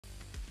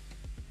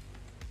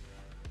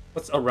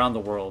What's around the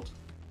world?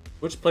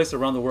 Which place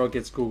around the world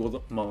gets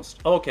Googled most?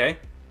 Oh, okay.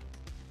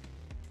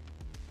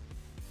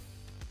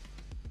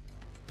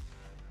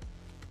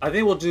 I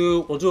think we'll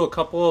do a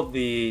couple of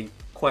the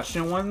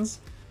question ones,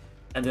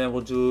 and then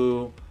we'll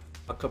do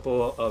a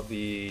couple of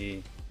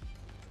the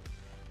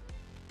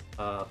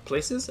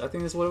places. I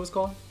think is what it was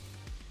called.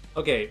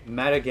 Okay,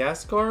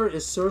 Madagascar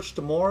is searched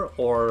more,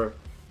 or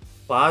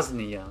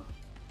Bosnia?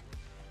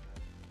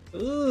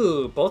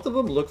 Ooh, both of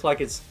them look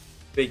like it's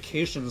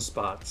vacation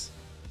spots.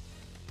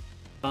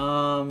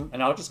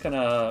 And I'll just kind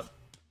of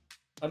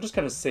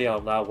say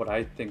out loud what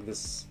I think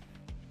this.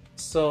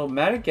 So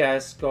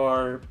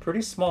Madagascar,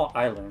 pretty small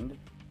island.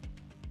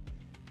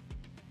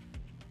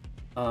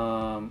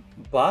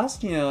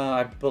 Bosnia,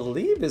 I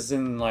believe, is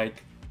in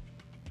like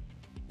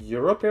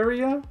Europe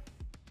area.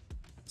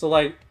 So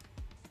like,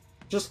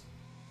 just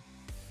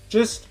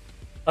just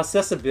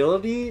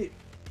accessibility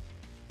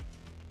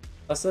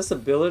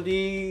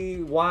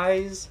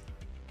wise,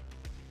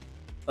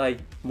 like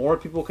more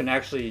people can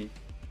actually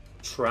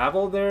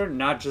travel there,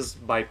 not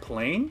just by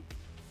plane.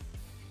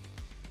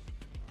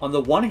 On the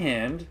one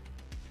hand,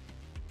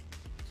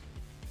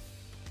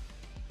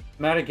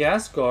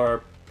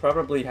 Madagascar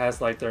probably has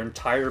like their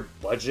entire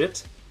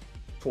budget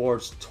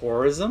towards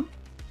tourism.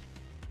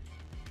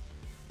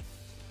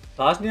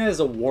 Bosnia is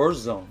a war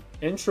zone.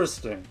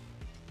 Interesting.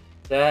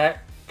 That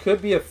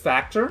could be a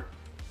factor,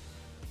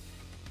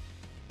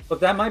 but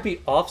that might be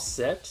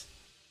offset.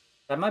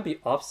 That might be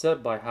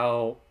offset by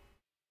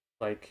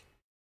like,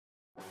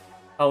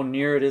 how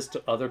near it is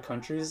to other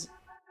countries,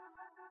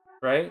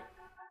 right?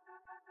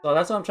 So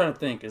that's what I'm trying to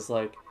think, is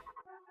like,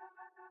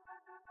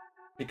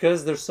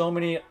 because there's so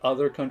many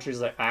other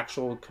countries like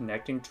actual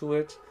connecting to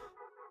it,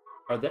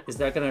 is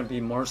that going to be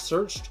more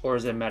searched, or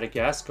is it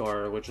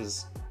Madagascar, which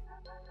is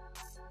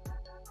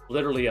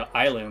literally an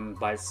island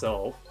by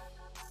itself?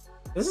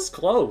 This is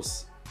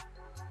close.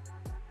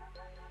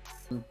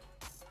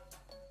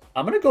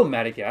 I'm gonna go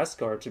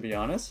Madagascar, to be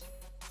honest,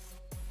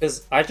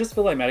 because I just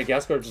feel like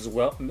Madagascar is just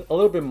a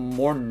little bit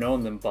more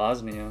known than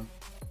Bosnia.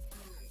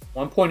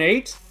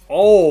 1.8?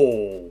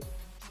 Oh,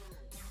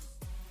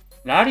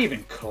 not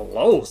even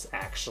close,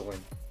 actually.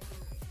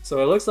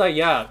 So it looks like,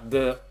 yeah,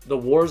 the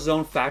war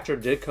zone factor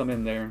did come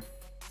in there.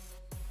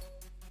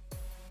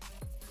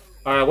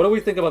 All right, what do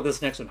we think about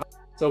this next one?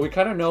 So we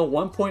kind of know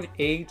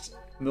 1.8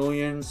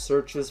 million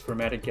searches for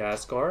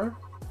Madagascar.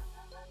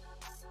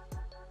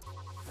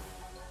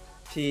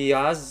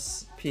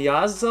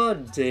 Piazza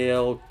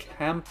del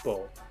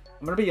Campo.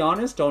 I'm gonna be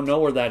honest, don't know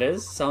where that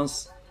is.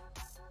 Sounds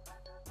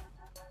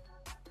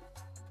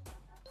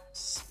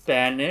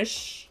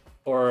Spanish,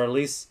 or at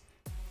least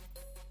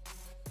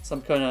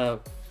some kind of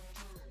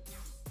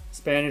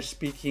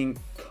Spanish-speaking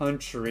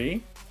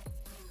country.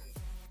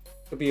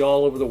 Could be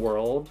all over the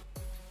world.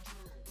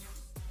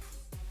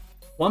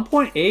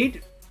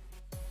 1.8,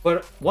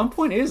 but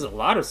 1.8 is a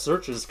lot of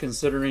searches,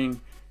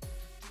 considering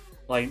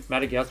like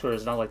Madagascar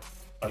is not like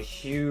a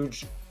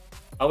huge,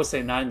 I would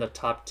say not in the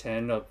top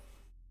 10 of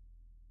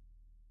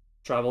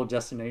travel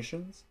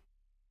destinations.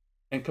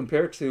 And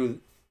compared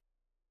to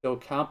Del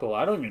Campo,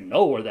 I don't even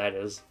know where that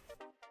is.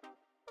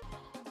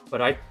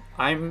 But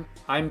I'm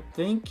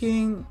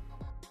thinking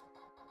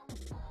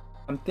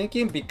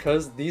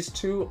because these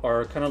two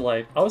are kind of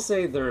like, I would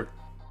say they're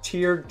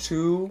tier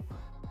 2,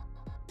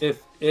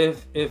 if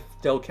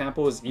Del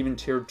Campo is even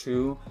tier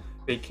 2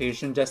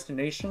 vacation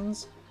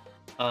destinations.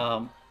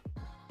 Out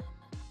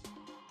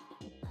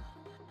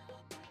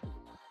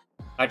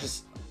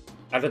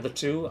of the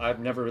two, I've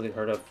never really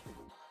heard of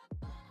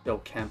Del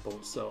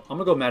Campo, so I'm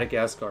gonna go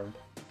Madagascar.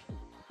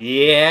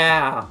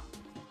 Yeah!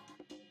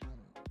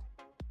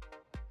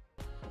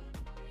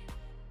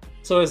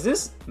 So is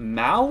this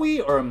Maui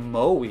or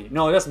Maui?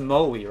 No, that's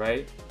Maui,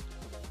 right?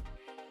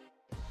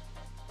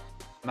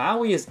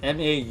 Maui is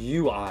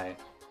M-A-U-I.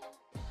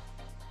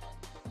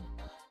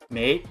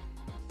 Mate?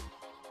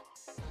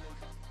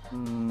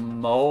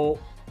 Moai.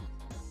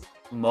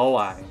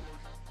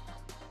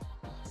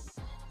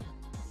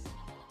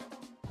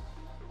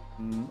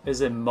 Is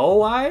it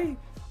Moai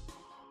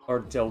or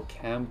Del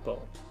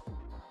Campo?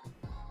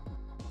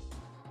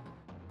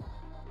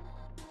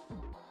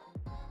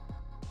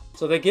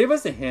 So they gave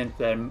us a hint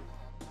that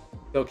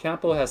Del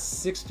Campo has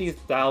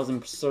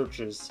 60,000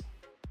 searches.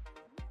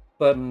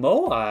 But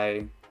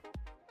Moai,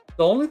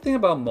 the only thing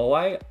about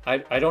Moai,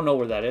 I don't know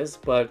where that is,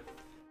 but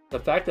the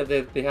fact that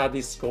they have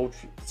these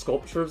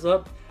sculptures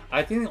up,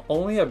 I think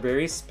only a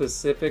very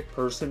specific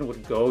person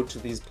would go to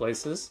these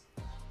places.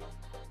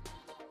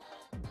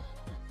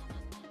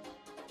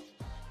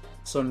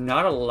 So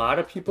not a lot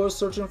of people are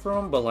searching for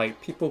them, but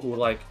like people who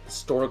like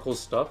historical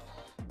stuff.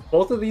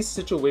 Both of these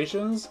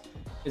situations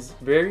is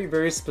very,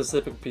 very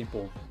specific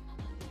people.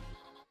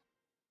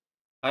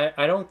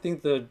 I don't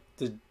think the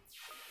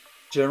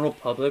general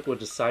public would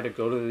decide to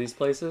go to these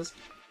places.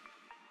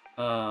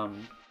 But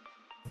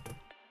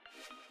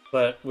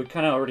we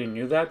kind of already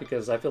knew that,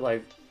 because I feel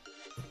like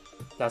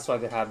that's why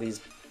they have these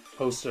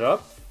posted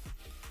up.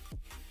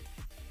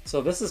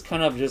 So this is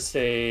kind of just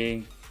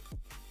a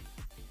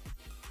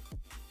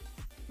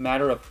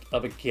matter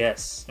of a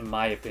guess, in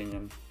my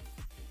opinion.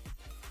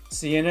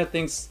 Sienna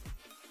thinks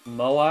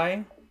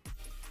Moai.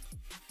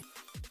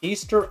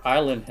 Easter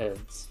Island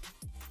Heads.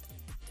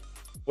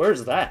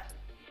 Where's that?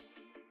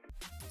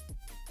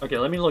 Okay,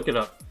 let me look it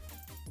up.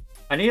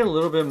 I need a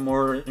little bit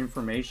more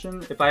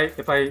information. If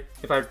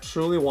I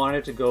truly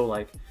wanted to go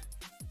like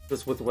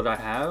this with what I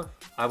have,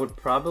 I would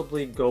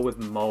probably go with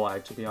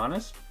Moai, to be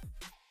honest.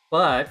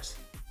 But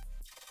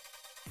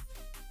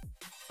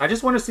I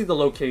just want to see the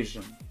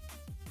location.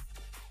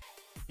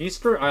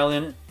 Easter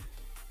Island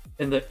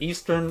in the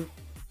Eastern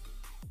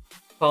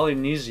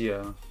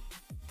Polynesia.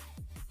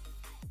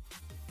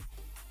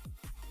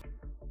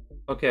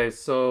 Okay,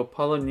 so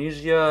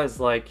Polynesia is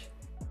like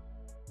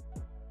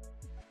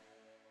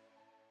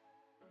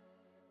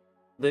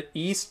the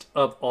east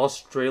of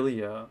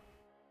Australia,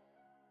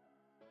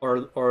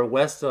 or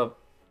west of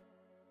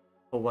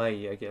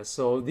Hawaii, I guess.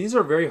 So these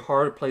are very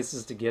hard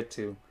places to get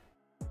to.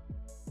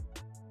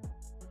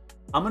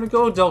 I'm gonna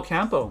go Del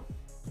Campo.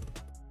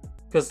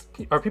 Because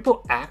are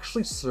people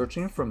actually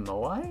searching for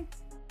Moai?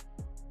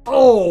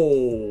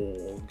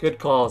 Oh, good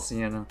call,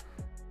 Sienna.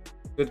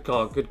 Good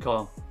call, good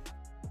call.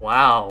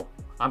 Wow,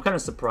 I'm kind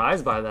of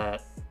surprised by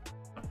that.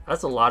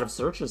 That's a lot of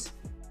searches.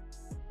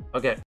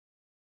 Okay.